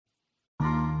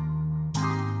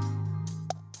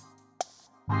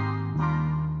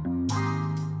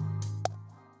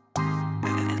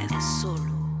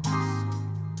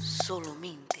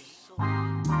Solamente.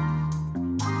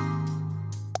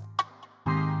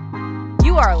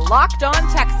 You are Locked On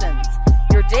Texans,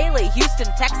 your daily Houston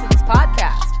Texans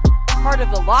podcast. Part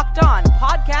of the Locked On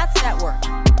Podcast Network,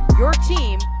 your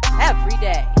team every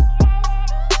day.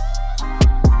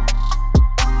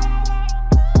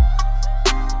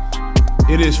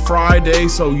 It is Friday,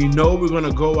 so you know we're going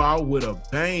to go out with a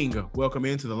bang. Welcome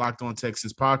into the Locked On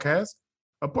Texans podcast,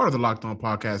 a part of the Locked On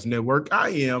Podcast Network. I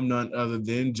am none other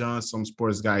than John, some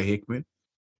sports guy Hickman.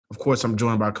 Of course, I'm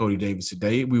joined by Cody Davis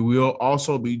today. We will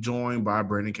also be joined by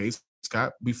Brandon K.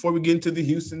 Scott. Before we get into the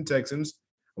Houston Texans,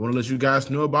 I want to let you guys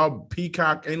know about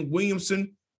Peacock and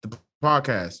Williamson, the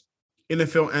podcast.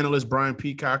 NFL analyst Brian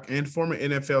Peacock and former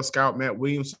NFL scout Matt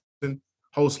Williamson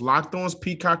host Locked On's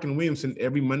Peacock and Williamson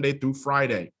every Monday through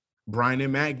Friday. Brian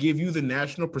and Matt give you the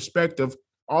national perspective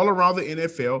all around the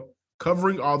NFL,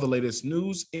 covering all the latest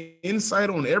news, insight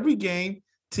on every game,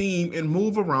 team, and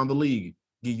move around the league.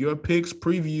 Get your picks,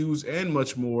 previews, and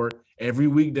much more every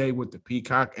weekday with the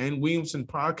Peacock and Williamson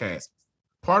podcast.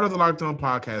 Part of the Locked On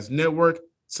Podcast Network.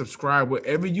 Subscribe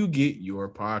wherever you get your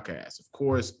podcasts. Of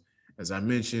course, as I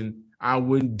mentioned, I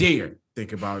wouldn't dare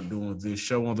think about doing this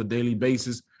show on the daily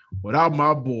basis without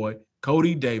my boy,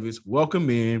 Cody Davis. Welcome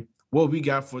in. What we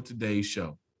got for today's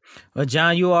show? Well,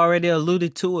 John, you already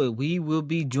alluded to it. We will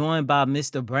be joined by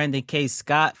Mr. Brandon K.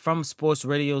 Scott from Sports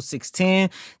Radio 610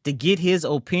 to get his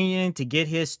opinion, to get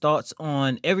his thoughts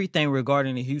on everything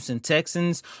regarding the Houston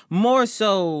Texans, more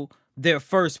so their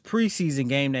first preseason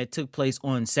game that took place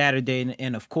on Saturday.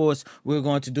 And of course, we're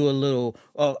going to do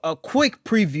a quick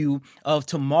preview of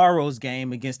tomorrow's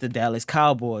game against the Dallas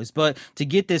Cowboys. But to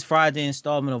get this Friday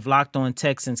installment of Locked On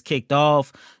Texans kicked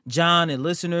off, John and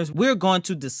listeners, we're going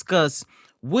to discuss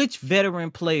which veteran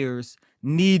players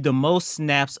need the most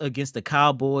snaps against the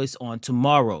Cowboys on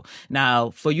tomorrow.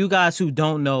 Now, for you guys who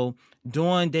don't know,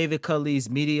 during David Culley's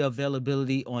media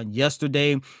availability on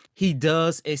yesterday, he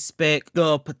does expect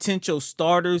the potential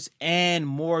starters and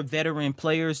more veteran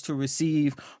players to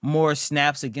receive more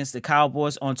snaps against the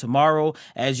Cowboys on tomorrow.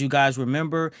 As you guys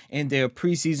remember, in their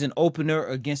preseason opener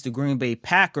against the Green Bay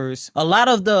Packers, a lot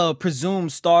of the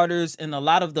presumed starters and a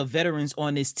lot of the veterans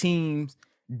on this team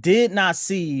did not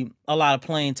see a lot of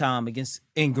playing time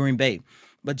in Green Bay.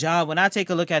 But John, when I take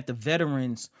a look at the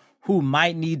veterans who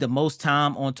might need the most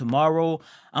time on tomorrow,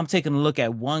 I'm taking a look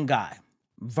at one guy,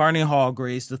 Vernon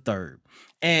Hargreaves III.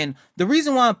 And the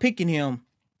reason why I'm picking him,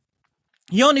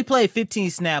 he only played 15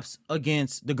 snaps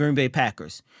against the Green Bay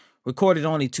Packers, recorded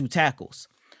only 2 tackles.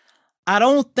 I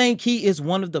don't think he is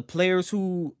one of the players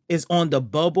who is on the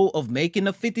bubble of making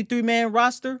a 53-man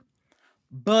roster,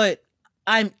 but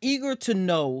I'm eager to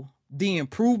know the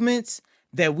improvements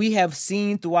that we have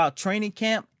seen throughout training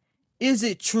camp. Is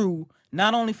it true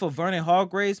not only for Vernon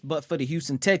Hargreaves, but for the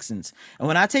Houston Texans? And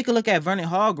when I take a look at Vernon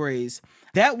Hargreaves,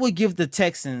 that would give the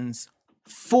Texans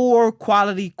 4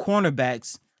 quality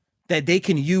cornerbacks that they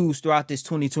can use throughout this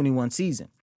 2021 season.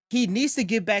 He needs to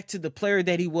get back to the player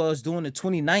that he was during the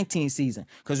 2019 season.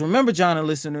 Because remember, John and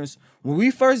listeners, when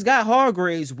we first got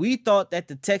Hargreaves, we thought that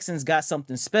the Texans got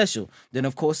something special. Then,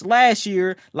 of course, last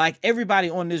year, like everybody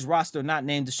on this roster not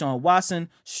named Deshaun Watson,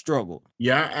 struggled.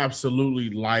 Yeah, I absolutely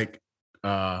like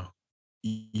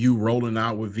you rolling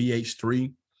out with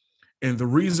VH3. And the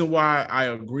reason why I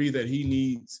agree that he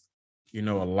needs, a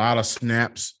lot of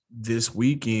snaps this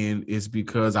weekend is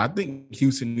because I think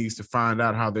Houston needs to find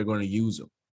out how they're going to use him.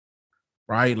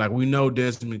 Right? Like we know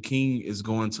Desmond King is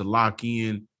going to lock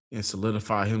in and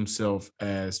solidify himself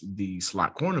as the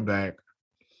slot cornerback.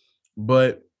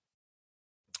 But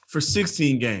for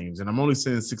 16 games, and I'm only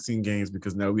saying 16 games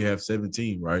because now we have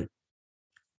 17, right?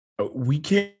 We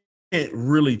can't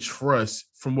really trust,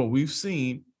 from what we've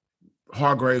seen,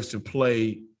 Hargreaves to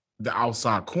play the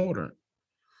outside corner.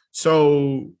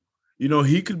 So,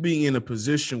 he could be in a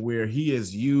position where he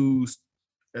is used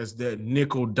as that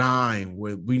nickel dime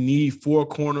where we need 4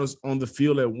 corners on the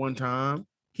field at one time.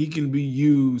 He can be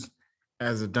used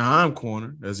as a dime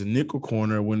corner, as a nickel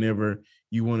corner whenever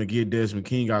you want to get Desmond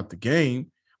King out the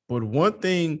game. But one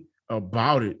thing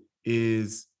about it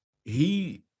is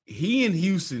he in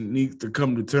Houston needs to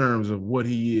come to terms of what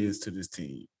he is to this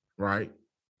team, right?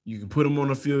 You can put him on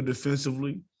the field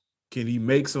defensively. Can he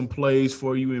make some plays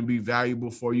for you and be valuable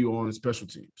for you on the special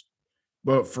teams?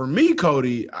 But for me,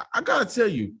 Cody, I got to tell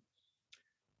you,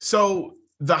 so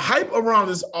the hype around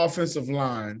this offensive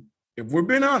line, if we're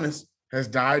being honest, has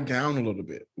died down a little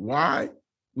bit. Why?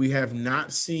 We have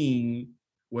not seen,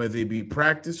 whether it be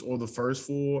practice or the first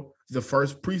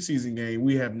preseason game,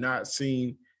 we have not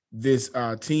seen this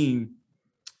team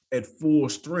at full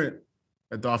strength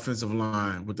at the offensive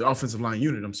line, with the offensive line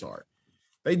unit,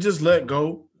 They just let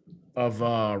go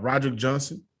Roderick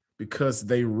Johnson because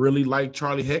they really like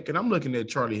Charlie Heck. And I'm looking at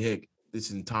Charlie Heck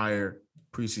this entire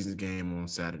preseason game on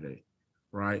Saturday,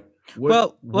 right?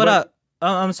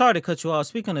 I'm sorry to cut you off.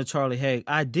 Speaking of Charlie Heck,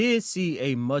 I did see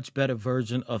a much better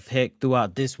version of Heck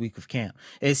throughout this week of camp,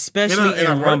 especially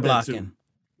in run blocking.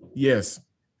 Yes.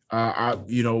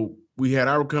 We had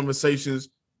our conversations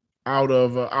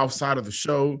outside of the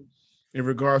show in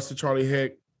regards to Charlie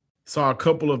Heck. Saw a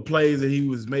couple of plays that he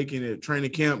was making at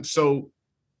training camp. So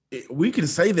we can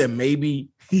say that maybe,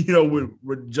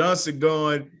 with Johnson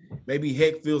gone, maybe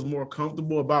Heck feels more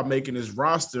comfortable about making his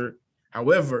roster.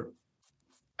 However,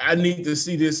 I need to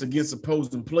see this against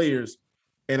opposing players,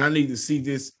 and I need to see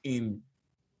this in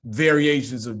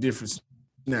variations of different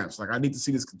snaps. Like, I need to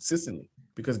see this consistently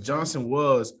because Johnson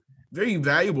was very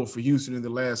valuable for Houston in the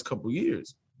last couple of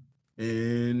years.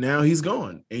 And now he's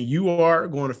gone, and you are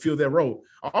going to fill that role.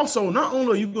 Also, not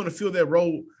only are you going to fill that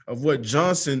role of what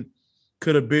Johnson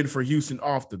could have been for Houston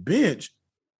off the bench,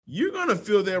 you're going to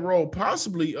fill that role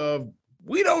possibly of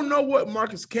we don't know what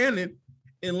Marcus Cannon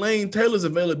and Lane Taylor's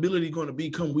availability going to be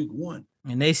come week 1.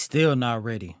 And they still not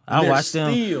ready. I watched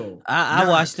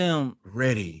them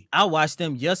ready. I watched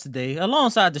them yesterday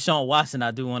alongside Deshaun Watson.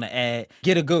 I do want to add,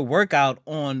 get a good workout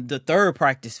on the third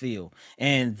practice field.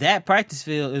 And that practice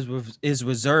field is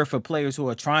reserved for players who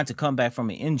are trying to come back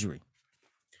from an injury.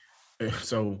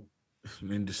 So,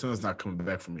 Deshaun's not coming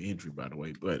back from an injury, by the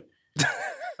way. But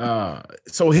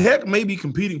so Heck may be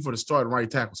competing for the starting right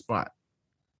tackle spot.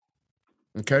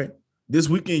 Okay. This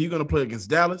weekend, you're going to play against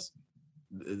Dallas.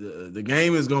 The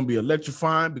game is going to be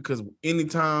electrifying because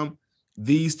anytime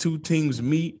these two teams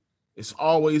meet, it's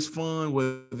always fun,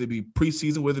 whether it be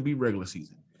preseason, whether it be regular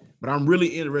season. But I'm really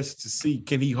interested to see,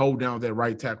 can he hold down that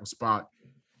right tackle spot?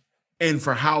 And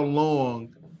for how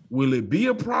long will it be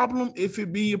a problem, if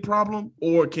it be a problem?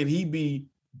 Or can he be,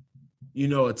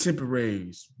 a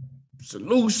temporary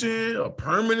solution, a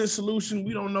permanent solution?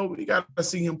 We don't know. We got to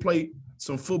see him play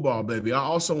some football, baby. I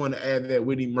also want to add that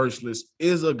Whitney Merciless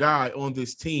is a guy on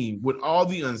this team with all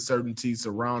the uncertainty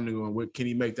surrounding on what can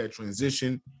he make that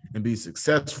transition and be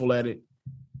successful at it.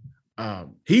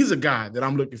 He's a guy that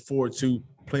I'm looking forward to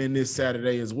playing this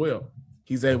Saturday as well.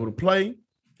 He's able to play.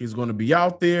 He's going to be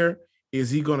out there. Is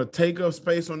he going to take up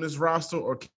space on this roster,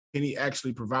 or can he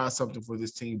actually provide something for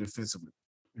this team defensively?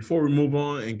 Before we move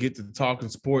on and get to talking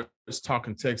sports,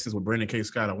 talking Texas with Brandon K.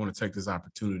 Scott, I want to take this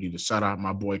opportunity to shout out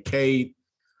my boy Cade.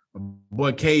 My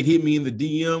boy Cade hit me in the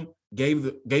DM,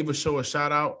 gave a show a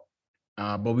shout out.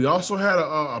 But we also had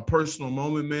a personal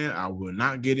moment, man. I will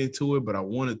not get into it, but I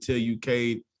want to tell you,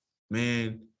 Cade,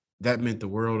 man, that meant the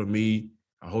world to me.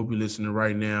 I hope you're listening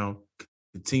right now.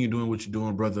 Continue doing what you're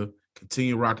doing, brother.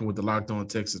 Continue rocking with the Locked On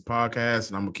Texas podcast,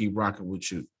 and I'm going to keep rocking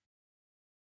with you.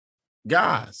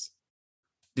 Guys,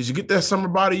 did you get that summer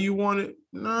body you wanted?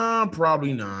 Nah,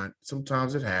 probably not.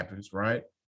 Sometimes it happens, right?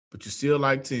 But you still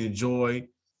like to enjoy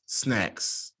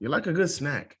snacks. You like a good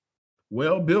snack.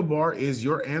 Well, Built Bar is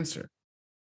your answer.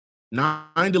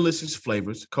 9 delicious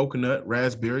flavors: coconut,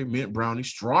 raspberry, mint brownie,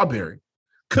 strawberry,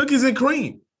 cookies, and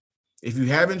cream. If you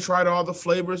haven't tried all the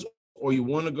flavors, or you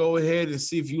want to go ahead and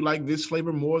see if you like this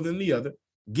flavor more than the other,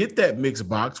 get that mix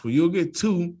box where you'll get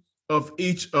 2 of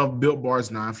each of Built Bar's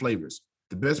 9 flavors.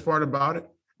 The best part about it,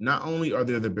 not only are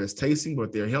they the best tasting,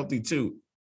 but they're healthy too.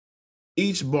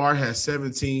 Each bar has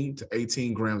 17 to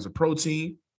 18 grams of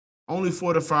protein, only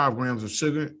 4 to 5 grams of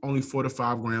sugar, only 4 to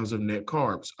 5 grams of net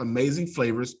carbs. Amazing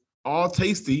flavors, all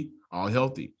tasty, all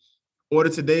healthy.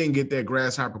 Order today and get that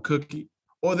grasshopper cookie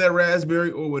or that raspberry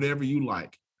or whatever you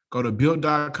like. Go to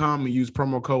Built.com and use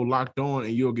promo code LOCKEDON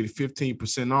and you'll get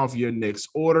 15% off your next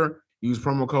order. Use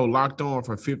promo code LOCKEDON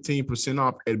for 15%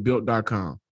 off at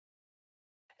Built.com.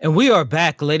 And we are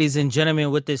back, ladies and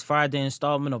gentlemen, with this Friday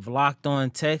installment of Locked On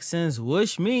Texans,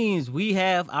 which means we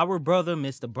have our brother,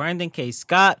 Mr. Brandon K.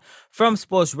 Scott from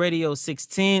Sports Radio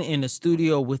 610 in the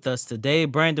studio with us today.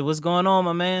 Brandon, what's going on,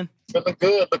 my man? Feeling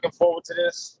good. Looking forward to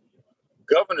this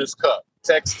Governor's Cup.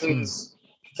 Texans,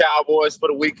 Cowboys for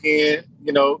the weekend.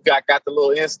 Got the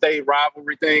little in-state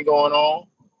rivalry thing going on.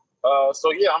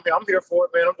 I'm here for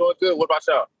it, man. I'm doing good. What about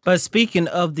y'all? But speaking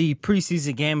of the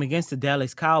preseason game against the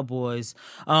Dallas Cowboys,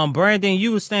 Brandon,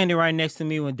 you were standing right next to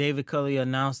me when David Culley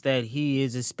announced that he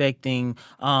is expecting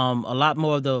a lot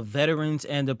more of the veterans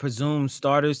and the presumed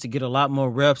starters to get a lot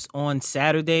more reps on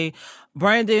Saturday.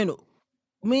 Brandon,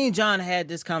 me and John had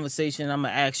this conversation. I'm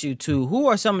going to ask you too. Who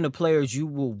are some of the players you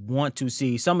will want to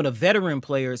see, some of the veteran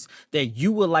players that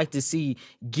you would like to see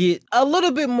get a little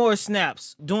bit more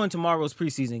snaps during tomorrow's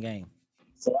preseason game?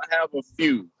 So I have a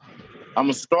few. I'm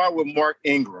going to start with Mark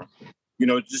Ingram,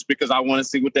 just because I want to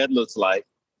see what that looks like.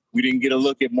 We didn't get a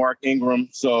look at Mark Ingram.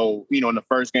 So, in the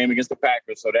first game against the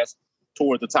Packers. So that's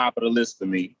toward the top of the list for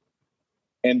me.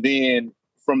 And then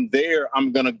from there,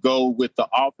 I'm going to go with the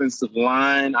offensive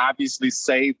line, obviously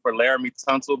save for Laramie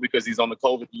Tunsil because he's on the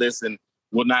COVID list and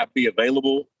will not be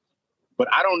available. But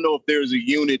I don't know if there's a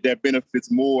unit that benefits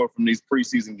more from these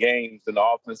preseason games than the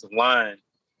offensive line,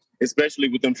 especially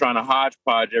with them trying to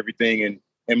hodgepodge everything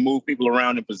and move people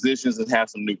around in positions and have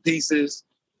some new pieces.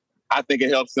 I think it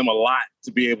helps them a lot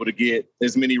to be able to get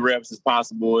as many reps as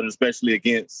possible, and especially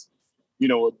against,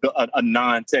 a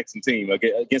non-Texan team,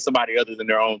 against somebody other than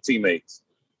their own teammates.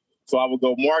 So I would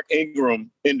go Mark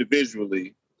Ingram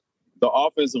individually. The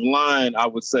offensive line, I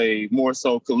would say more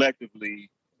so collectively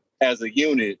as a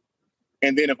unit.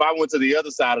 And then if I went to the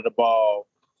other side of the ball,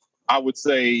 I would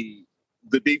say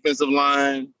the defensive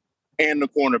line and the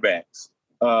cornerbacks.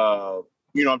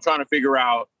 I'm trying to figure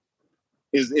out,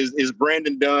 is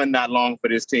Brandon Dunn not long for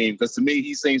this team? Because to me,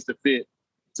 he seems to fit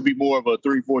to be more of a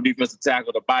 3-4 defensive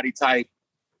tackle, the body type,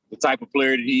 the type of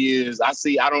player that he is. I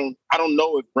don't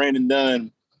know if Brandon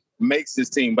Dunn makes this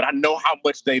team, but I know how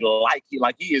much they like him.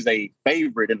 Like, he is a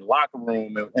favorite in the locker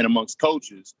room and amongst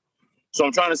coaches. So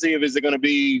I'm trying to see if is it going to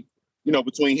be,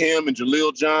 between him and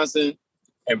Jaleel Johnson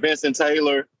and Vincent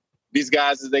Taylor, these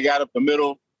guys as they got up the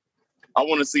middle. I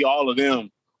want to see all of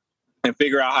them and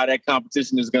figure out how that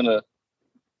competition is gonna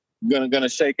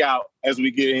shake out as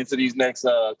we get into these next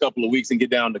couple of weeks and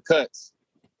get down to cuts.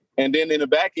 And then in the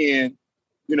back end,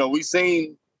 we've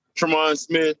seen Tremont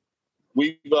Smith.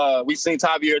 We've seen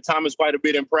Tavier Thomas quite a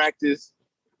bit in practice,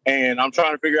 and I'm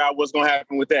trying to figure out what's going to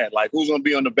happen with that. Like, who's going to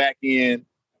be on the back end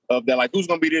of that? Like, who's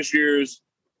going to be this year's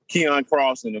Keon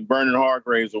Crossan and Vernon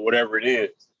Hargraves or whatever it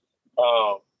is?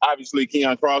 Obviously,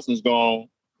 Keon Crossan's gone,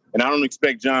 and I don't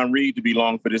expect John Reed to be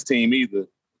long for this team either.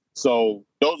 So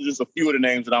those are just a few of the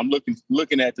names that I'm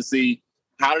looking at to see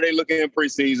how do they look in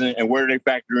preseason and where do they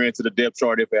factor into the depth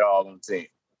chart, if at all, on the team.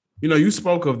 You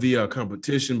spoke of the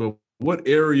competition, but what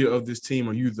area of this team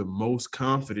are you the most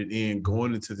confident in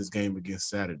going into this game against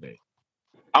Saturday?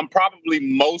 I'm probably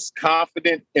most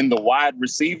confident in the wide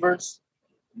receivers,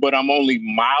 but I'm only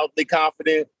mildly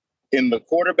confident in the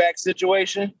quarterback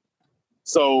situation.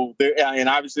 So, and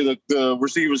obviously the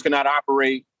receivers cannot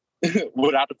operate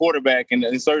without the quarterback,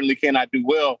 and certainly cannot do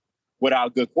well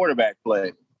without good quarterback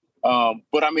play.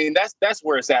 But I mean, that's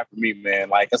where it's at for me, man.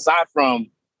 Like, aside from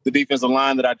the defensive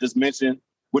line that I just mentioned,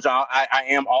 which I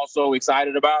am also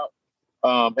excited about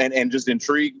and just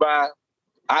intrigued by,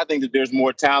 I think that there's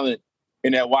more talent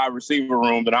in that wide receiver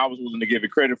room than I was willing to give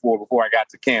it credit for before I got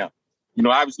to camp.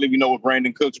 Obviously we know what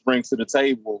Brandon Cooks brings to the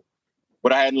table,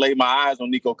 but I hadn't laid my eyes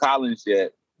on Nico Collins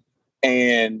yet.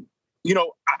 And,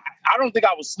 I don't think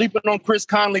I was sleeping on Chris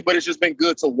Conley, but it's just been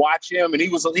good to watch him. And he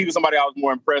was somebody I was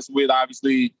more impressed with,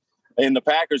 obviously, in the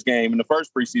Packers game, in the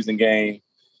first preseason game.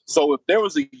 So if there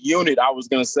was a unit I was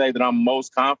going to say that I'm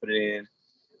most confident in,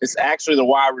 it's actually the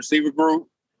wide receiver group.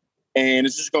 And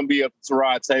it's just going to be up to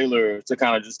Tyrod Taylor to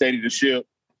kind of just steady the ship,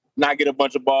 not get a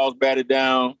bunch of balls batted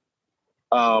down,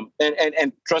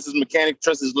 and trust his mechanic,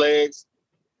 trust his legs.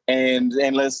 And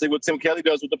let's see what Tim Kelly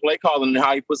does with the play calling and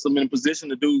how he puts them in position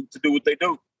to do what they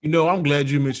do. I'm glad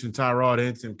you mentioned Tyrod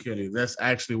and Tim Kelly. That's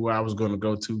actually where I was going to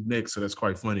go to next, so that's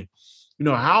quite funny.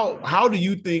 How do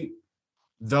you think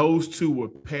those two were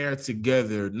paired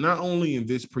together, not only in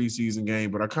this preseason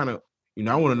game, but I kind of,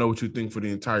 I want to know what you think for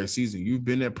the entire season. You've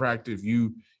been at practice.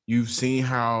 You've seen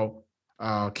how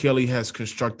Kelly has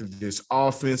constructed this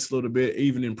offense a little bit.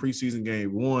 Even in preseason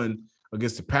game 1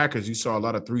 against the Packers, you saw a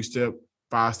lot of 3-step,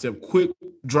 5-step quick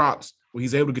drops where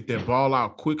he's able to get that ball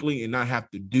out quickly and not have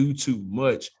to do too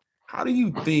much. How do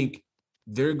you think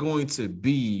they're going to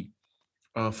be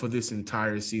for this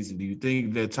entire season? Do you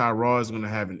think that Tyrod is going to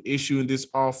have an issue in this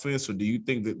offense, or do you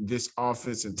think that this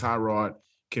offense and Tyrod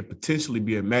can potentially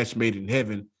be a match made in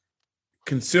heaven,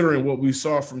 considering what we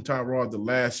saw from Tyrod the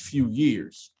last few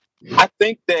years? I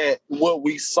think that what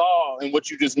we saw and what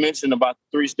you just mentioned about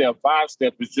the 3-step,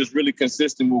 5-step is just really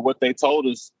consistent with what they told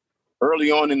us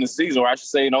early on in the season, or I should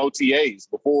say in OTAs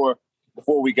before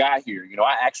we got here.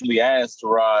 I actually asked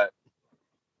Tyrod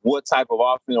what type of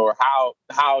offense or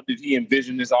how did he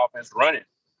envision this offense running?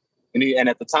 And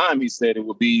at the time he said it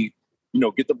would be,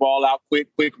 get the ball out quick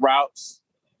routes,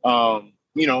 and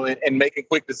making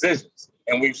quick decisions.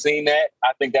 And we've seen that.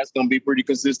 I think that's going to be pretty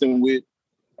consistent with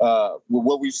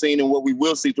what we've seen and what we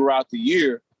will see throughout the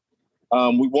year.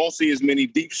 We won't see as many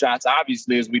deep shots,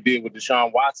 obviously, as we did with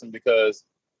Deshaun Watson, because,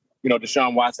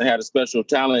 Deshaun Watson had a special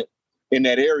talent in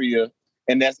that area.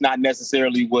 And that's not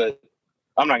necessarily what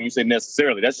 – I'm not going to say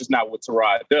necessarily. That's just not what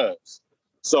Tyrod does.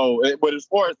 So, but as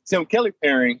far as Tim Kelly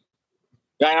pairing,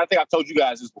 I think I told you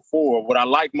guys this before. What I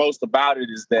like most about it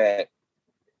is that,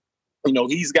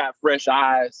 he's got fresh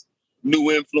eyes,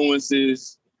 new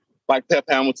influences like Pep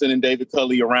Hamilton and David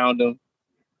Culley around him.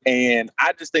 And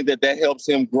I just think that helps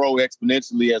him grow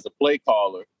exponentially as a play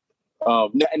caller.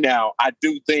 Now, I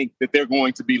do think that they're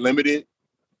going to be limited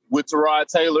with Tyrod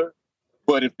Taylor,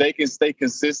 but if they can stay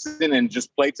consistent and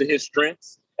just play to his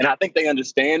strengths, and I think they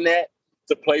understand that,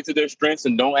 to play to their strengths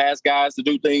and don't ask guys to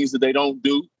do things that they don't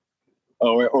do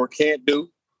or can't do,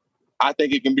 I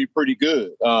think it can be pretty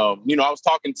good. I was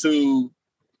talking to,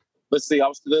 I think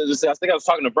I was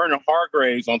talking to Bernard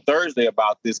Hargraves on Thursday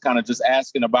about this, kind of just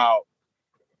asking about,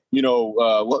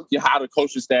 how the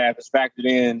coaching staff is factored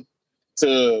in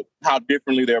to how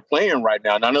differently they're playing right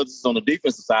now. And I know this is on the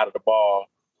defensive side of the ball,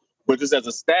 but just as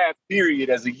a staff period,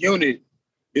 as a unit,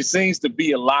 it seems to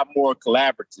be a lot more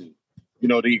collaborative.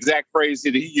 The exact phrase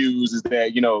that he used is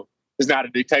that, it's not a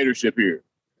dictatorship here.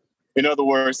 In other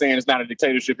words, saying it's not a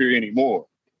dictatorship here anymore.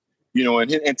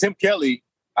 And Tim Kelly,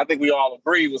 I think we all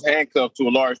agree, was handcuffed to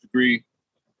a large degree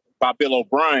by Bill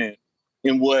O'Brien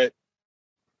in what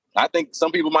I think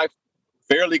some people might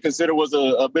fairly consider was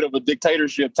a bit of a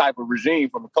dictatorship type of regime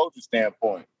from a coaching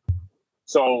standpoint.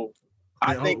 So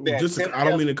I think that I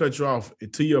don't mean to cut you off.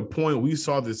 To your point, we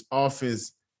saw this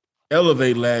offense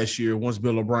elevate last year once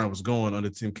Bill O'Brien was going under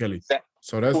Tim Kelly.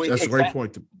 So that's a great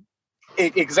point.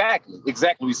 Exactly.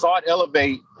 We saw it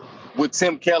elevate with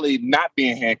Tim Kelly not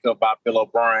being handcuffed by Bill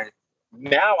O'Brien.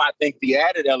 Now I think the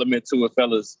added element to it,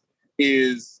 fellas,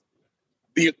 is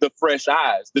the fresh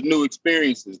eyes, the new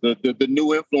experiences, the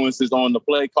new influences on the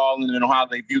play calling and on how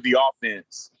they view the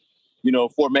offense,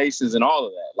 formations and all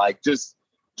of that. Like just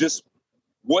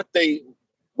what they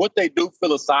do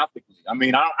philosophically. I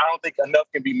mean, I don't think enough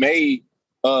can be made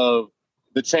of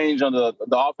the change on the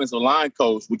offensive line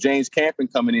coach with James Campen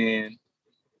coming in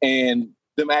and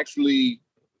them actually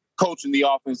coaching the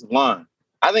offensive line.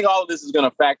 I think all of this is going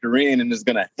to factor in and is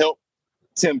going to help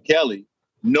Tim Kelly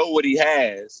know what he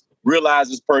has, realize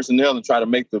his personnel, and try to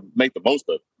make the most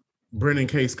of it. Brandon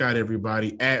K. Scott,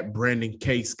 everybody, at Brandon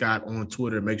K. Scott on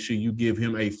Twitter. Make sure you give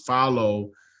him a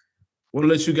follow. Want to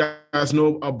let you guys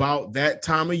know about that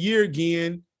time of year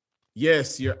again.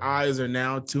 Yes, your eyes are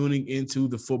now tuning into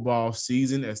the football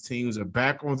season as teams are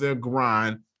back on their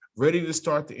grind, ready to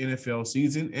start the NFL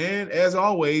season. And as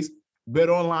always,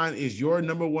 BetOnline is your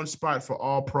number one spot for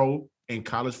all pro and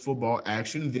college football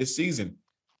action this season.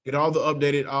 Get all the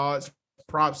updated odds,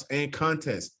 props, and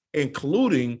contests,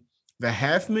 including the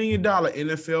 $500,000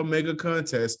 NFL Mega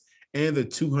Contest and the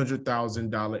 $200,000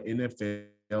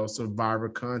 NFL Survivor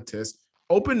Contest.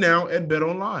 Open now at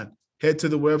BetOnline. Head to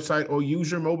the website or use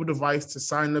your mobile device to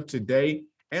sign up today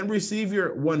and receive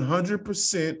your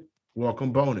 100%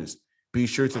 welcome bonus. Be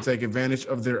sure to take advantage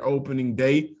of their opening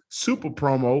day super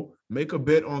promo. Make a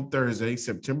bet on Thursday,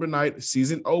 September 9th,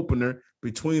 season opener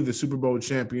between the Super Bowl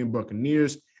champion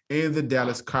Buccaneers and the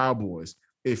Dallas Cowboys.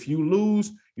 If you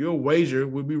lose, your wager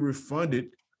will be refunded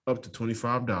up to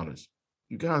 $25.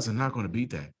 You guys are not going to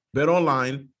beat that.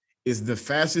 BetOnline is the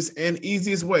fastest and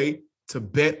easiest way to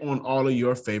bet on all of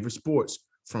your favorite sports,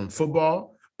 from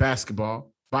football,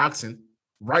 basketball, boxing,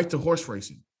 right to horse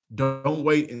racing. Don't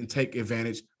wait and take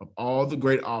advantage of all the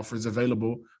great offers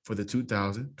available for the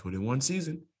 2021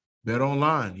 season.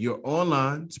 BetOnline, your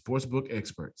online sportsbook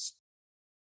experts.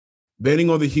 Betting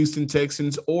on the Houston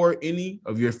Texans or any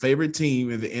of your favorite team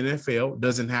in the NFL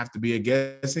doesn't have to be a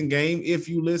guessing game if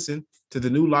you listen to the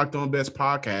new Locked On Bets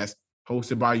podcast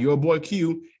hosted by your boy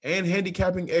Q and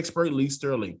handicapping expert Lee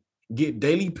Sterling. Get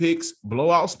daily picks,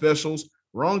 blowout specials,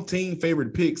 wrong team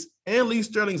favorite picks, and Lee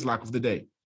Sterling's lock of the day.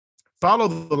 Follow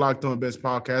the Locked On Bets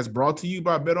podcast brought to you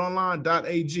by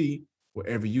betonline.ag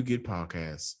wherever you get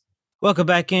podcasts. Welcome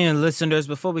back in, listeners.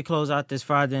 Before we close out this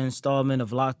Friday installment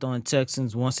of Locked On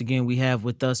Texans, once again, we have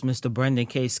with us Mr. Brandon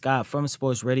K. Scott from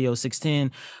Sports Radio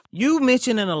 610. You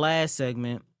mentioned in the last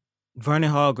segment, Vernon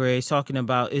Hargraves talking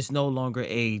about it's no longer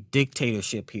a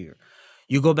dictatorship here.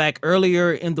 You go back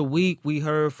earlier in the week, we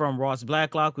heard from Ross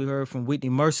Blacklock, we heard from Whitney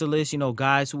Merciless,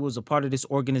 guys who was a part of this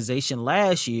organization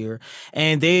last year,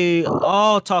 and they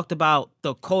all talked about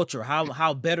the culture,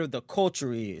 how better the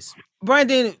culture is.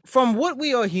 Brandon, from what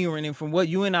we are hearing and from what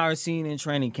you and I are seeing in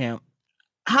training camp,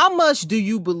 how much do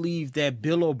you believe that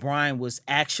Bill O'Brien was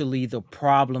actually the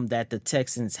problem that the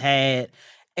Texans had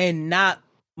and not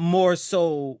more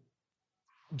so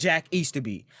Jack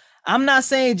Easterby? I'm not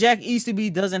saying Jack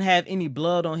Easterby doesn't have any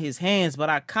blood on his hands,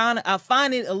 but I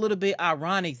find it a little bit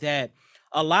ironic that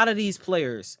a lot of these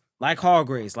players, like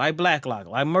Hargraves, like Blacklock,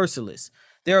 like Merciless,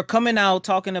 they're coming out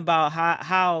talking about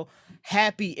how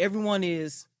happy everyone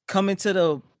is coming to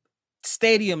the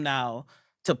stadium now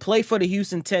to play for the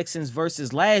Houston Texans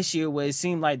versus last year where it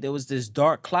seemed like there was this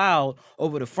dark cloud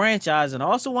over the franchise. And I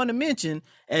also want to mention,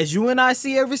 as you and I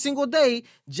see every single day,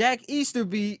 Jack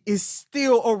Easterby is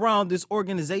still around this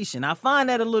organization. I find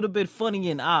that a little bit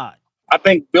funny and odd. I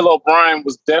think Bill O'Brien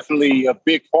was definitely a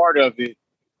big part of it.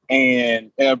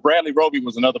 And Bradley Roby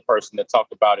was another person that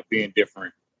talked about it being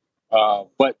different.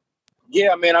 But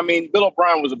yeah, man, I mean, Bill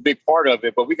O'Brien was a big part of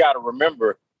it, but we got to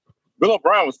remember Bill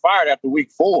O'Brien was fired after week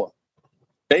 4.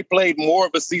 They played more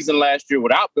of a season last year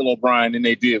without Bill O'Brien than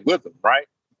they did with him, right?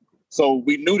 So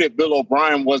we knew that Bill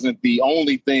O'Brien wasn't the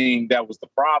only thing that was the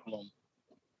problem.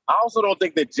 I also don't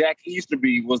think that Jack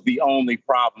Easterby was the only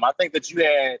problem. I think that you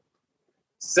had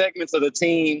segments of the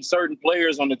team, certain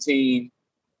players on the team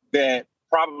that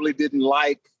probably didn't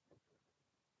like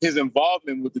his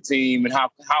involvement with the team and how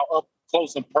up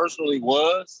close and personal he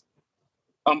was.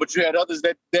 But you had others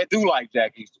that do like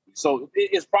Jack Easterby. So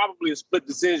it's probably a split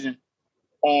decision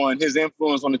on his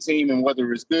influence on the team and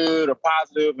whether it's good or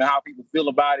positive and how people feel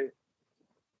about it.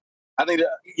 I think that,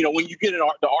 when you get in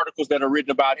the articles that are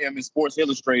written about him in Sports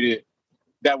Illustrated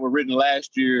that were written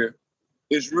last year,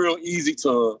 it's real easy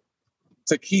to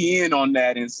key in on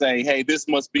that and say, hey, this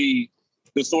must be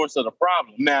the source of the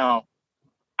problem. Now,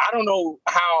 I don't know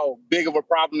how big of a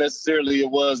problem necessarily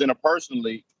it was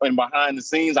interpersonally and behind the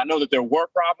scenes. I know that there were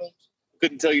problems.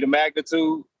 Couldn't tell you the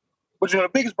magnitude. But, the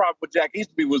biggest problem with Jack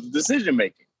Easterby was the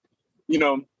decision-making.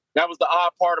 That was the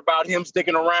odd part about him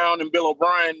sticking around and Bill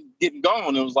O'Brien getting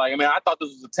gone. It was like, I thought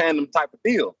this was a tandem type of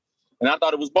deal. And I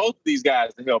thought it was both of these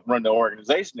guys to help run the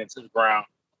organization into the ground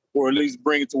or at least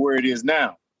bring it to where it is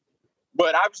now.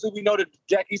 But obviously we know that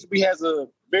Jack Easterby has a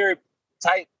very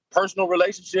tight personal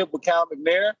relationship with Cal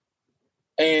McNair,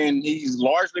 and he's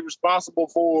largely responsible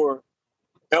for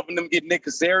helping them get Nick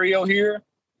Caserio here.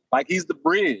 Like, he's the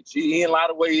bridge. He in a lot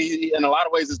of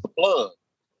ways is the plug.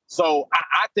 So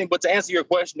I think, but to answer your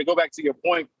question, to go back to your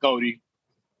point, Cody,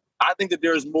 I think that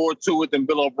there's more to it than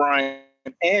Bill O'Brien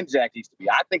and Jack Easterby.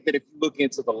 I think that if you look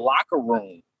into the locker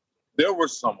room, there were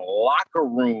some locker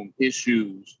room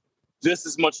issues just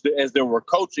as much as there were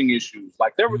coaching issues.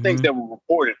 Like, there were things that were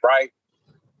reported, right?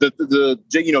 The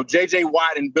J.J.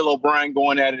 Watt and Bill O'Brien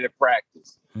going at it at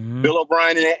practice. Bill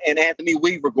O'Brien and Anthony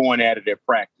Weaver going at it at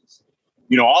practice.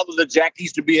 All of the Jack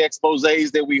Easterby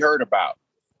exposés that we heard about.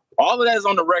 All of that is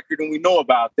on the record, and we know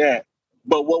about that.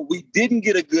 But what we didn't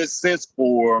get a good sense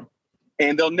for,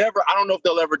 and I don't know if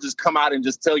they'll ever just come out and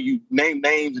just name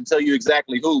names and tell you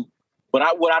exactly who.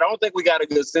 But what I don't think we got a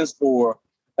good sense for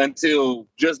until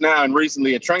just now and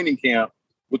recently at training camp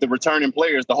with the returning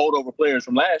players, the holdover players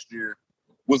from last year,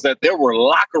 was that there were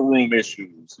locker room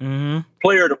issues,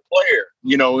 player to player,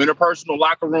 interpersonal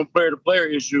locker room player to player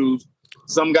issues.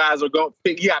 Some guys are going,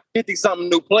 you got 50 something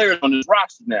new players on this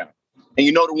roster now. And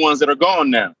the ones that are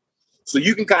gone now. So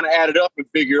you can kind of add it up and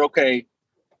figure, okay,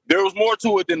 there was more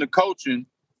to it than the coaching.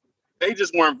 They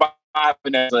just weren't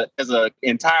vibing as a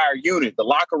entire unit. The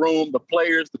locker room, the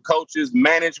players, the coaches,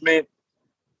 management,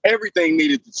 everything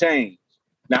needed to change.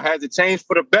 Now, has it changed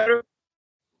for the better?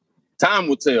 Time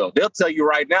will tell. They'll tell you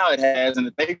right now it has, and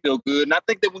that they feel good. And I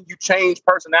think that when you change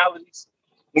personalities,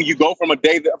 when you go from a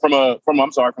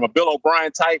Bill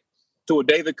O'Brien type to a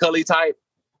David Culley type,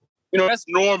 that's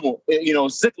normal,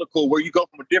 cyclical, where you go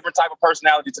from a different type of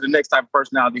personality to the next type of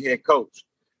personality head coach.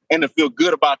 And to feel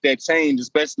good about that change,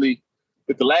 especially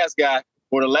if the last guy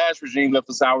or the last regime left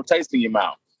a sour taste in your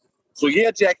mouth. So,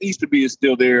 yeah, Jack Easterby is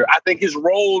still there. I think his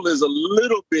role is a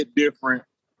little bit different,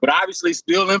 but obviously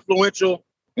still influential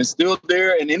and still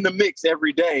there and in the mix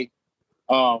every day.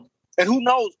 And who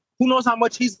knows how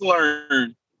much he's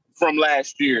learned from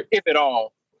last year, if at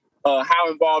all, how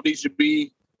involved he should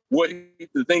be,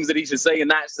 the things that he should say and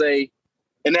not say,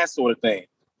 and that sort of thing.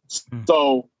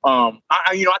 So, I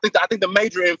think the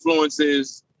major influence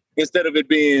is, instead of it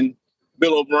being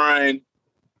Bill O'Brien,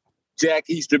 Jack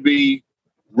Easterby,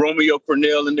 Romeo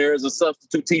Cornell in there as a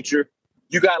substitute teacher,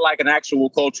 you got like an actual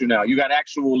culture now. You got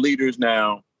actual leaders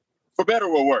now, for better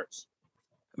or worse.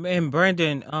 And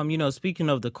Brandon, speaking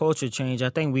of the culture change, I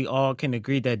think we all can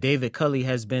agree that David Culley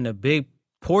has been a big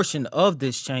portion of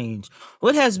this change.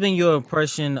 What has been your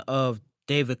impression of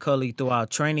David Culley throughout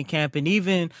training camp and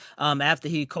even after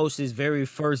he coached his very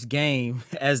first game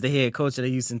as the head coach of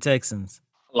the Houston Texans?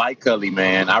 Like Culley,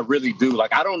 man, I really do.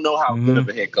 Like, I don't know how good of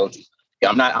a head coach he is.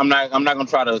 I'm not gonna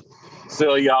try to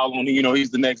sell y'all on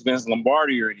he's the next Vince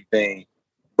Lombardi or anything,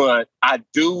 but I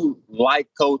do like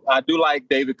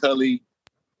David Culley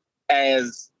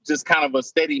as just kind of a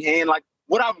steady hand. Like,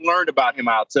 what I've learned about him,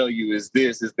 I'll tell you, is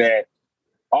that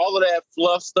all of that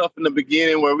fluff stuff in the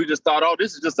beginning where we just thought, oh,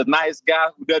 this is just a nice guy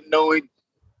who doesn't know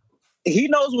he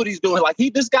knows what he's doing. Like,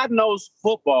 this guy knows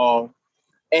football.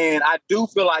 And I do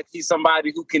feel like he's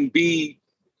somebody who can be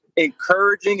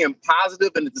encouraging and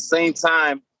positive and at the same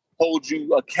time hold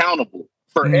you accountable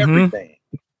for everything.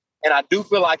 And I do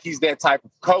feel like he's that type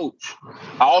of coach.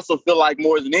 I also feel like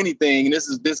more than anything, and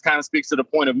this kind of speaks to the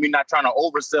point of me not trying to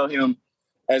oversell him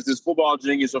as this football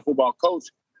genius or football coach.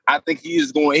 I think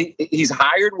he's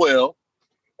hired well,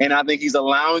 and I think he's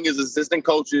allowing his assistant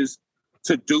coaches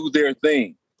to do their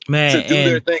thing. Like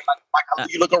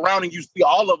you look around and you see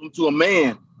all of them to a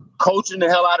man coaching the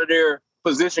hell out of their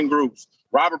position groups.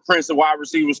 Robert Prince, the wide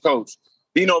receivers coach.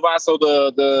 Dino Vaso,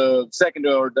 the second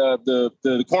or the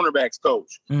cornerbacks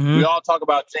coach. We all talk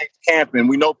about James Campen.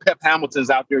 We know Pep Hamilton's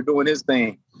out there doing his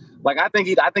thing. Like, I think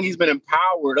he's been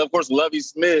empowered. Of course, Lovie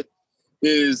Smith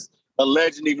is a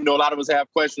legend, even though a lot of us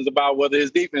have questions about whether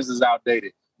his defense is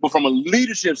outdated. But from a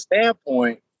leadership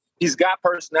standpoint, he's got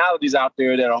personalities out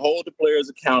there that hold the players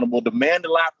accountable, demand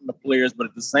a lot from the players, but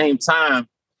at the same time,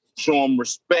 show them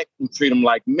respect and treat them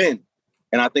like men.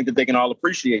 And I think that they can all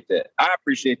appreciate that. I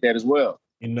appreciate that as well.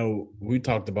 You know, we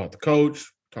talked about the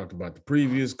coach, talked about the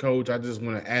previous coach. I just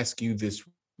want to ask you this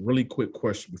really quick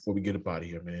question before we get up out of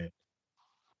here, man.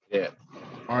 Yeah.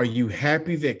 Are you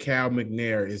happy that Cal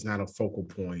McNair is not a focal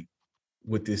point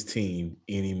with this team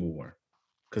anymore?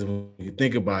 Because when you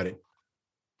think about it,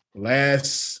 when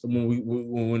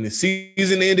the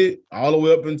season ended, all the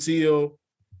way up until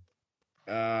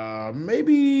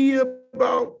maybe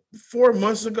about 4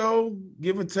 months ago,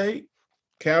 give or take,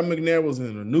 Cal McNair was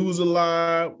in the news a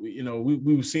lot. You know,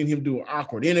 we've seen him do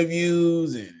awkward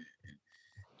interviews and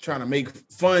trying to make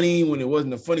funny when it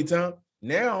wasn't a funny time.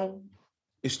 Now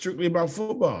it's strictly about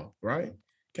football, right?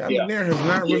 Cal McNair has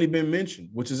not really been mentioned,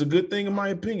 which is a good thing in my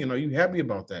opinion. Are you happy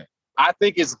about that? I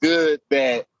think it's good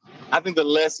that the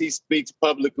less he speaks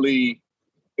publicly,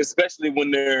 especially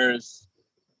when there's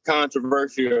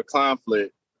controversy or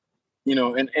conflict, you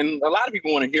know, and a lot of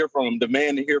people want to hear from him,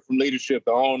 demand to hear from leadership,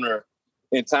 the owner,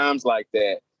 in times like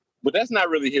that. But that's not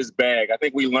really his bag. I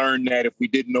think we learned that. If we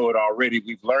didn't know it already,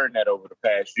 we've learned that over the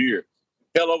past year.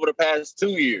 Hell, over the past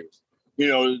 2 years. You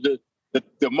know,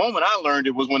 the moment I learned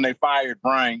it was when they fired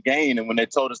Brian Gaine and when they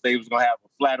told us they was going to have a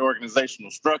flat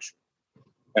organizational structure.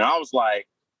 And I was like,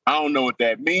 I don't know what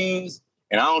that means,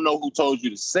 and I don't know who told you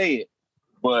to say it,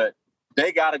 but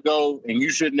they got to go, and you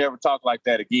should never talk like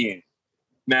that again.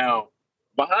 Now,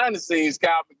 behind the scenes,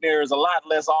 Cal McNair is a lot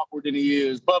less awkward than he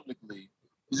is publicly.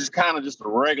 He's just kind of just a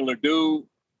regular dude,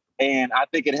 and I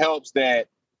think it helps that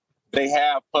they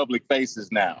have public faces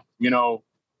now. You know,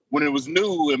 when it was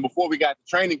new and before we got to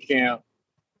training camp,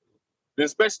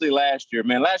 especially last year,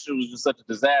 man, last year was just such a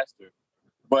disaster.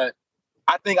 But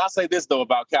I think I'll say this, though,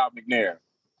 about Cal McNair.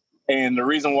 And the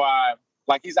reason why,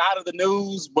 like, he's out of the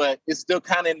news, but it's still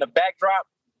kind of in the backdrop.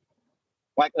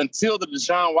 Like, until the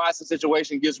Deshaun Watson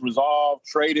situation gets resolved,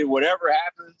 traded, whatever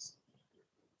happens,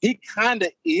 he kind of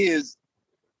is,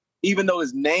 even though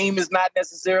his name is not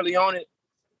necessarily on it,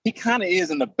 he kind of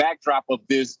is in the backdrop of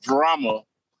this drama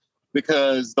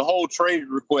because the whole trade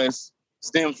request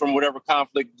stems from whatever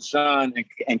conflict Deshaun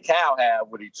and Cal have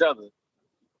with each other.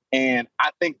 And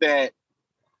I think that's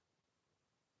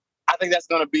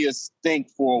going to be a stink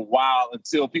for a while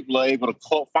until people are able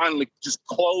to finally just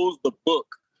close the book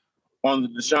on the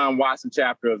Deshaun Watson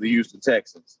chapter of the Houston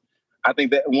Texans. I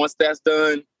think that once that's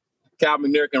done, Cal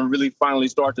McNair can really finally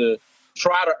start to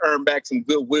try to earn back some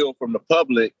goodwill from the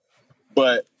public.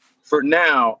 But for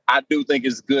now, I do think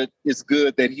it's good. It's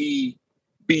good that he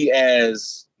be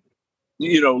as,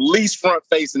 least front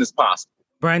facing as possible.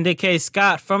 Brandon K.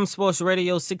 Scott from Sports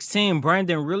Radio 16.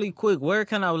 Brandon, really quick, where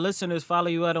can our listeners follow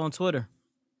you at on Twitter?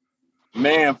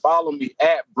 Man, follow me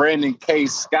at Brandon K.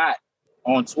 Scott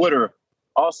on Twitter.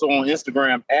 Also on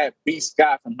Instagram at B.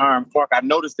 Scott from Hiram Clark. I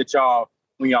noticed that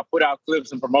when y'all put out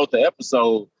clips and promote the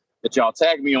episode, that y'all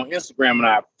tag me on Instagram, and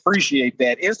I appreciate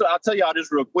that. I'll tell y'all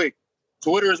this real quick.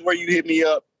 Twitter is where you hit me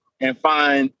up and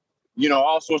find,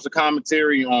 all sorts of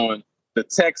commentary on the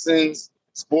Texans,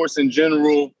 sports in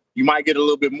general. You might get a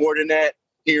little bit more than that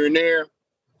here and there.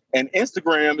 And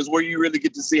Instagram is where you really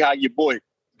get to see how your boy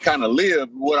kind of live,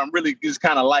 what I'm really just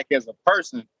kind of like as a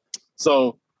person.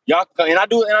 So y'all, and I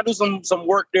do some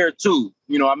work there too.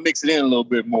 I mix it in a little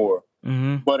bit more.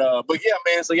 Mm-hmm. But yeah,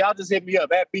 man. So y'all just hit me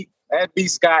up at B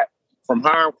Scott from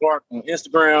Hiram Clark on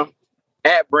Instagram,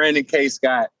 at Brandon K.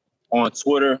 Scott on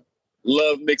Twitter.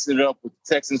 Love mixing it up with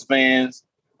the Texans fans.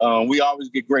 We always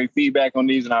get great feedback on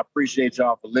these, and I appreciate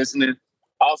y'all for listening.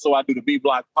 Also, I do the B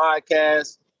Block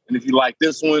podcast. And if you like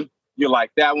this one, you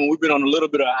like that one. We've been on a little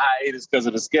bit of a hiatus because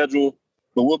of the schedule,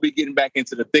 but we'll be getting back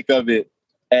into the thick of it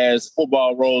as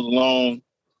football rolls along.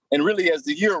 And really, as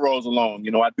the year rolls along,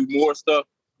 I do more stuff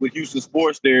with Houston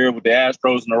sports there with the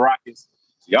Astros and the Rockets.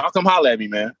 So y'all come holler at me,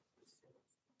 man.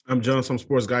 I'm John, some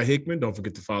sports guy Hickman. Don't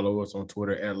forget to follow us on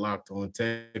Twitter at Locked On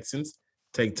Texans.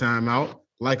 Take time out,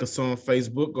 like us on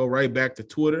Facebook, go right back to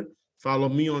Twitter. Follow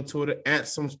me on Twitter at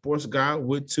some sports guy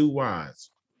with 2 Y's.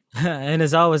 And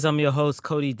as always, I'm your host,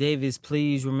 Cody Davis.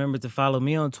 Please remember to follow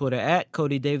me on Twitter at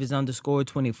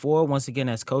CodyDavis_24. Once again,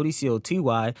 that's Cody,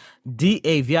 CotyDavis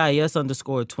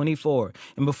 _24.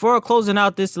 And before closing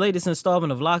out this latest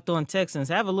installment of Locked On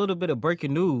Texans, I have a little bit of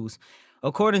breaking news.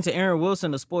 According to Aaron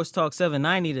Wilson of Sports Talk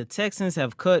 790, the Texans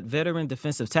have cut veteran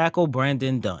defensive tackle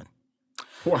Brandon Dunn.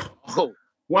 Wow. Oh,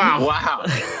 wow. Wow.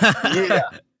 Yeah.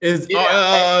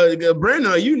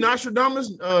 Brandon, are you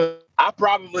Nostradamus? I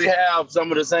probably have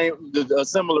some of a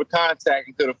similar contact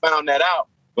and could have found that out.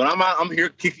 But I'm here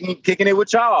kicking it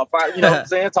with y'all. You know what I'm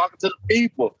saying? Talking to the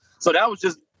people. So that was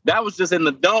just in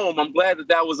the dome. I'm glad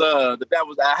that was I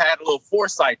had a little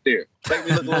foresight there. Make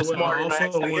me look a little smarter than I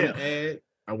actually am.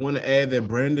 I want to add that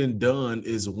Brandon Dunn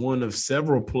is one of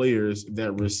several players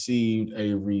that received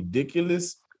a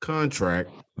ridiculous contract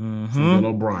from Bill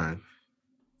O'Brien.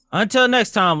 Until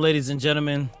next time, ladies and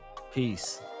gentlemen,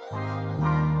 peace.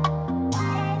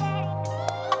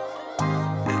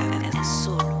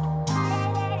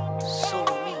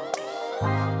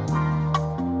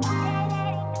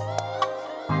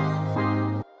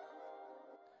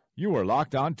 You are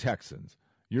Locked On Texans,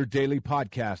 your daily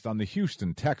podcast on the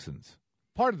Houston Texans.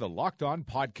 Part of the Locked On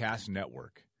Podcast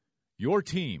Network. Your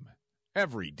team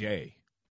every day.